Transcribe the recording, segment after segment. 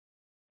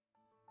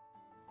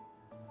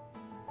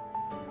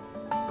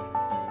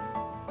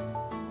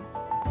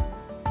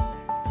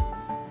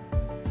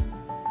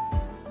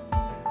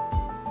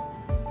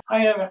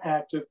I am an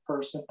active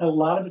person. A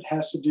lot of it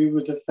has to do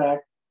with the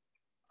fact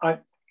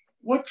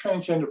what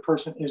transgender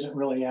person isn't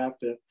really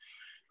active?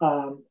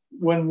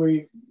 When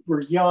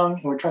we're young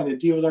and we're trying to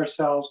deal with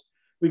ourselves,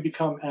 we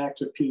become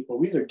active people.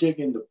 We either dig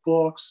into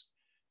books,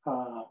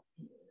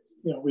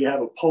 we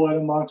have a poet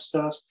amongst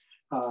us,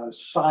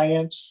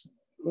 science,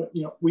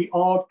 we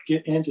all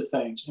get into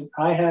things. And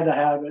I had a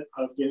habit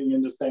of getting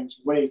into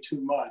things way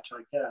too much,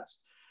 I guess.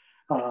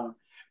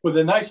 Well,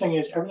 the nice thing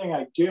is everything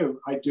I do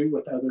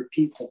with other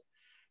people.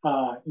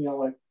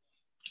 Like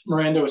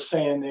Miranda was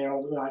saying,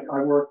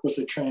 I work with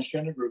the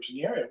transgender groups in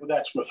the area. Well,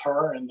 that's with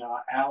her and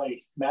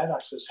Allie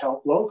Maddox's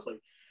help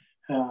locally.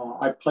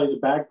 I play the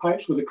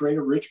bagpipes with the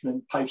Greater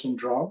Richmond Pipes and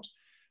Drums.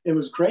 It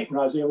was great when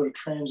I was able to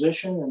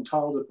transition and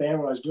tell the band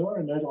what I was doing,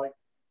 and they're like,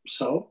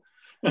 so?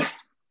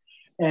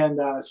 And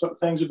so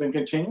things have been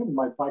continuing.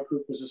 My bike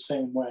group was the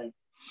same way.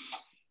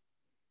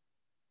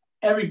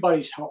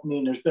 Everybody's helped me,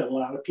 and there's been a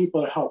lot of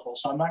people that are helpful.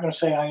 So I'm not going to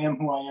say I am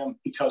who I am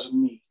because of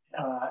me.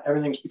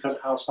 Everything's because of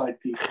outside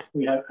people.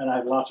 And I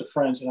have lots of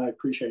friends, and I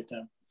appreciate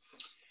them.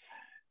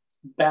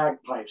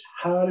 Bagpipes.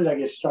 How did I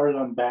get started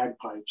on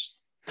bagpipes?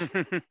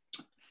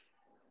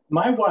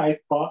 My wife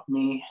bought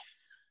me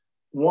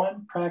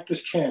one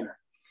practice chanter.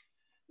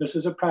 This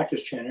is a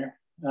practice chanter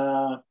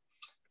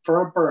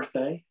for a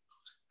birthday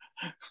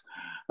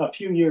a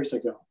few years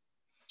ago.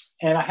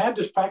 And I had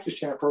this practice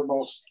chanter for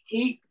almost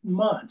 8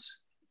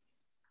 months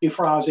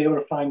before I was able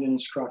to find an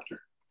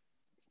instructor.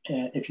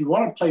 And if you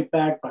want to play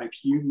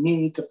bagpipes, you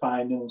need to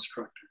find an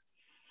instructor.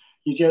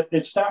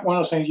 It's not one of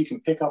those things you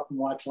can pick up and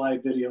watch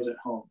live videos at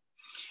home.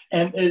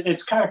 And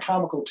it's kind of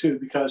comical too,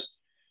 because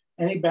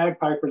any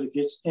bagpiper that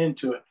gets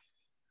into it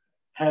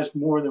has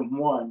more than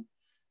one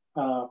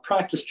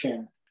practice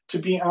chanter. To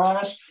be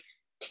honest,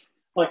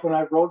 like when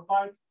I road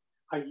bike,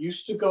 I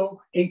used to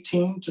go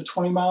 18 to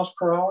 20 miles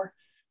per hour,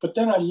 but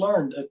then I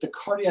learned that the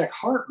cardiac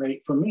heart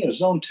rate for me is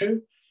zone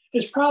 2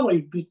 is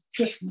probably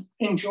just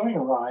enjoying a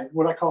ride,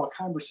 what I call a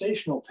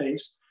conversational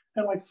pace,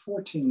 at like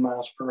 14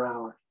 miles per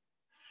hour.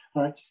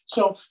 All right.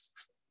 So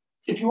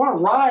if you want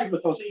to ride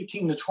with those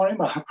 18 to 20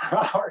 mile per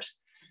hours,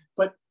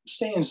 but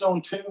stay in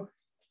zone 2,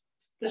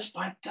 this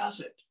bike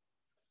does it.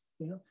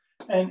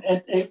 And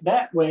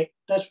that way,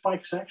 that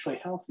bike's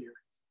actually healthier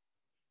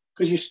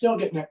because you're still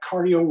getting that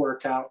cardio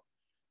workout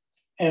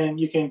and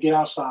you can get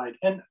outside.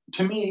 And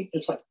to me,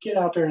 it's like, get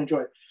out there and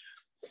enjoy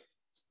it.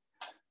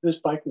 This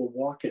bike will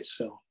walk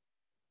itself.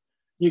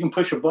 You can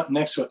push a button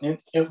next to it and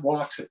it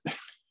walks it.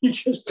 You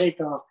just take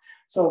off.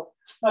 So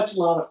that's a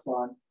lot of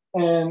fun.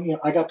 And,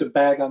 I got the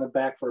bag on the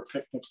back for a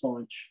picnic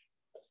lunch.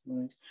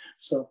 Right?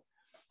 So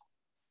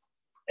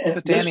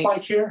Dani, this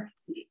bike here,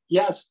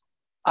 yes.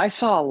 I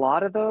saw a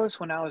lot of those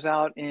when I was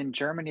out in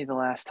Germany the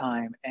last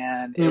time.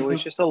 And it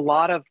was just a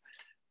lot of,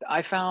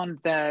 I found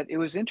that it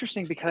was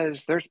interesting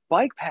because there's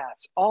bike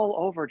paths all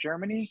over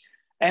Germany.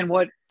 And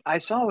what I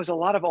saw was a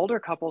lot of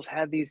older couples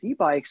had these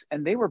e-bikes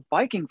and they were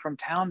biking from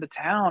town to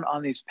town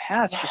on these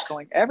paths, just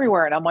going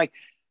everywhere. And I'm like,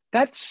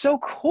 that's so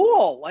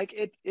cool. Like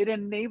it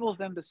enables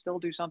them to still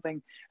do something.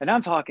 And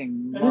I'm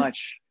talking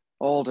much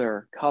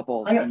older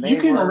couples. I know. You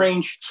can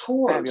arrange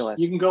tours. Fabulous.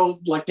 You can go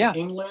like to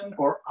England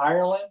or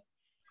Ireland,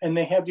 and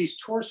they have these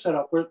tours set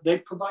up where they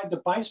provide the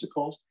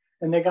bicycles,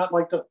 and they got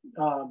like the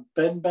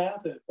bed and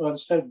bath.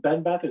 Instead of bed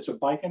and bath, it's a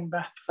bike and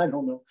bath. I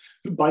don't know,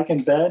 bike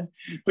and bed.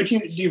 But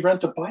you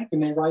rent a bike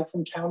and they ride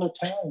from town to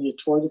town. You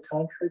tour the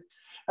country.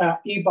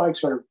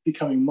 E-bikes are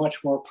becoming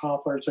much more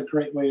popular. It's a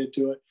great way to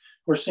do it.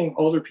 We're seeing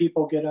older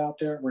people get out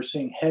there. We're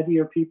seeing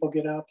heavier people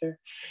get out there.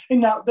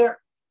 And now they're,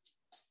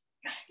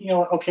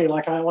 okay,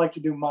 like I like to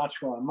do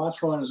Motz Run.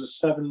 Motz Run is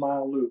a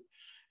 7-mile loop.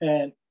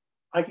 And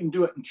I can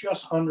do it in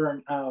just under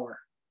an hour,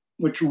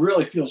 which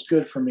really feels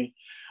good for me.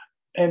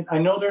 And I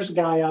know there's a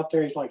guy out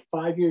there, he's like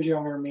 5 years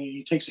younger than me.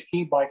 He takes an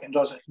e-bike and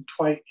does it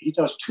twice. He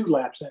does 2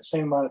 laps in that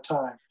same amount of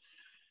time.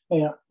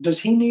 Does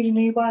he need an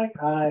e-bike?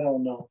 I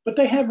don't know. But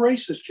they have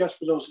races just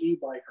for those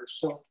e-bikers,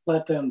 so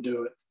let them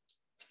do it.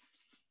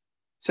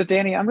 So,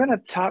 Dani, I'm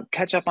going to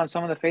catch up on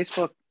some of the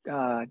Facebook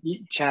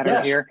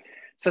chatter here.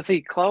 So,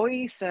 see,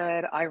 Chloe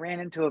said, I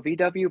ran into a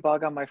VW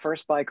bug on my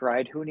first bike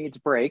ride. Who needs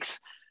brakes?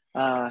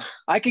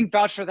 I can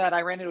vouch for that.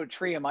 I ran into a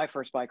tree on my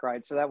first bike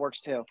ride, so that works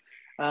too.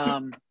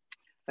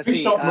 Let's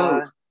see. Don't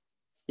move.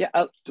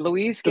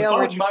 Louise Gale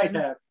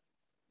Richardson.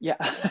 Yeah.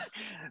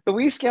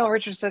 Louise Gale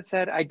Richardson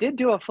said, I did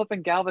do a flip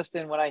in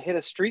Galveston when I hit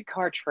a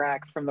streetcar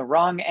track from the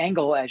wrong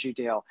angle as you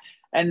do.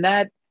 And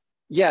that,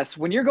 yes,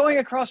 when you're going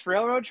across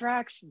railroad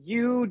tracks,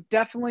 you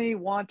definitely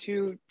want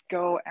to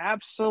go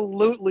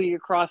absolutely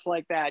across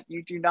like that.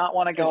 You do not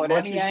want to go at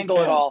any angle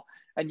at all.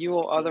 And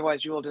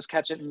otherwise you will just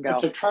catch it and go.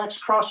 If the tracks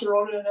cross the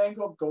road at an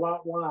angle, go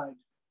out wide.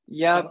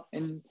 Yep.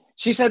 And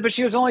she said, but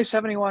she was only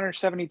 71 or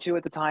 72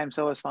 at the time,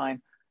 so it was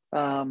fine.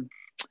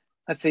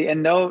 Let's see.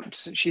 And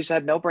she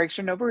said no breaks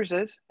or no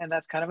bruises, and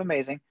that's kind of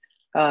amazing.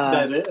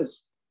 That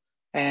is.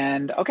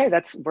 And okay,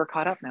 we're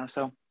caught up now.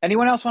 So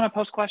anyone else want to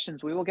post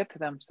questions? We will get to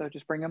them. So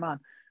just bring them on.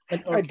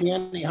 And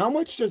Dani, how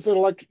much does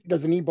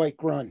an e-bike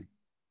run?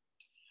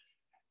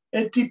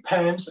 It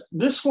depends.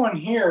 This one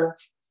here,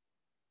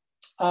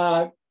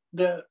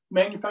 The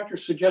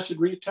manufacturer's suggested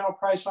retail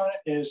price on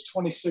it is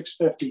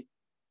 $26.50.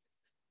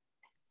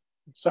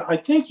 So I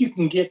think you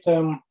can get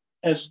them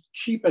as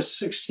cheap as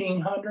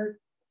 $1,600,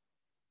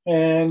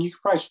 and you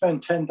could probably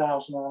spend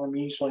 $10,000 on them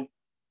easily.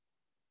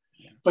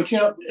 But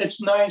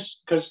it's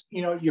nice because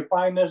you're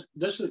buying this.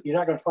 You're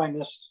not going to find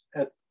this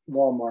at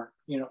Walmart.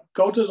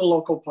 Go to the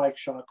local bike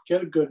shop,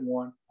 get a good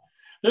one.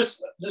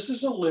 This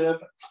is a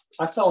Liv.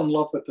 I fell in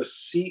love with the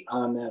seat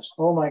on this.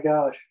 Oh my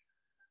gosh.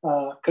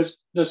 Because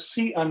the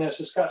seat on this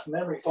has got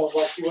memory foam,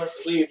 like you wouldn't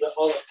believe that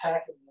all the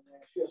packing in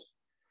there.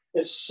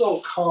 It's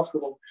so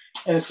comfortable.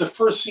 And it's the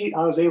first seat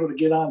I was able to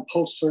get on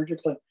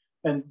post-surgically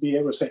and be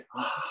able to say,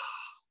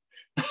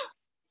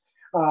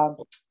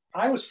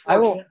 I was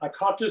fortunate. I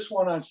caught this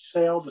one on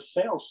sale. The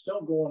sale's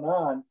still going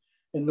on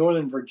in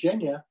Northern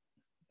Virginia.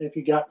 If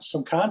you got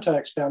some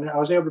contacts down there, I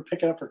was able to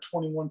pick it up for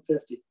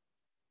 $21.50.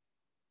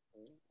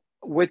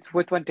 With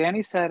what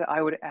Danny said,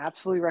 I would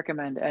absolutely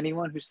recommend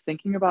anyone who's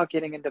thinking about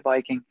getting into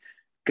biking,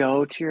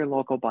 go to your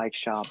local bike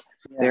shop.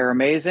 Yeah. They're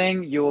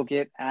amazing. You will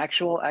get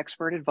actual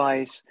expert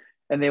advice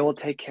and they will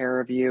take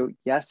care of you.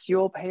 Yes,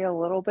 you'll pay a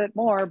little bit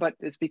more, but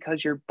it's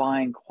because you're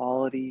buying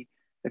quality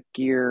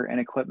gear and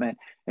equipment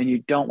and you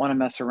don't want to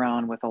mess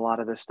around with a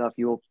lot of this stuff.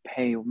 You will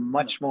pay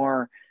much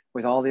more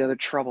with all the other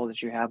trouble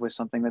that you have with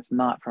something that's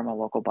not from a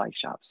local bike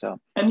shop.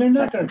 And they're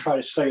not going to try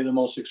to sell you the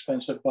most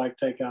expensive bike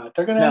they got.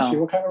 They're going to ask you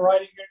what kind of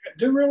riding you're going to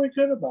do. They're really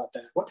good about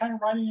that. What kind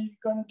of riding are you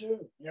going to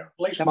do? At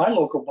least my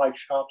local bike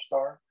shops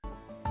are.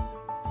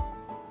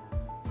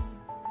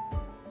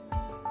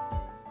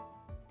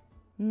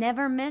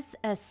 Never miss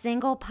a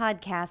single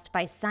podcast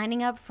by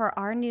signing up for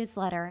our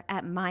newsletter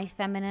at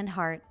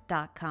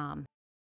myfeminineheart.com.